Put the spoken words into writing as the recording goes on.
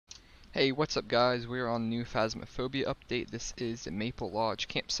Hey, what's up guys? We're on the new Phasmophobia update. This is the Maple Lodge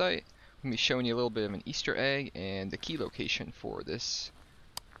campsite. I'm going to be showing you a little bit of an Easter egg and the key location for this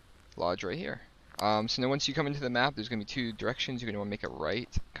lodge right here. So now once you come into the map, there's going to be two directions. You're going to want to make a right,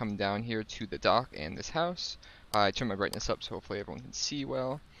 come down here to the dock and this house. I turned my brightness up so hopefully everyone can see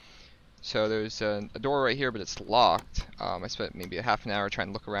well. So there's a door right here, but it's locked. I spent maybe a half an hour trying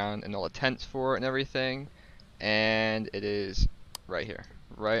to look around and all the tents for it and everything. And it is right here,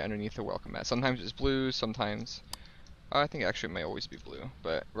 right underneath the welcome mat. Sometimes it's blue, sometimes I think actually it might always be blue,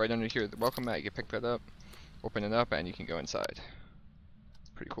 but right under here the welcome mat, you can pick that up, open it up, and you can go inside.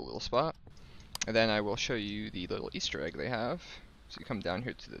 Pretty cool little spot. And then I will show you the little Easter egg they have. So you come down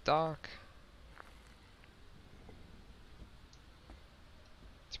here to the dock.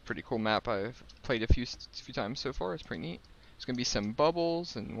 It's a pretty cool map. I've played a few times so far. It's pretty neat. There's gonna be some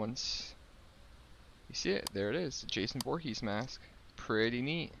bubbles, and once you see it, there it is, the Jason Voorhees mask. Pretty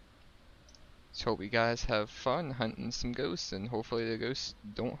neat. So hope you guys have fun hunting some ghosts, and hopefully the ghosts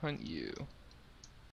don't hunt you.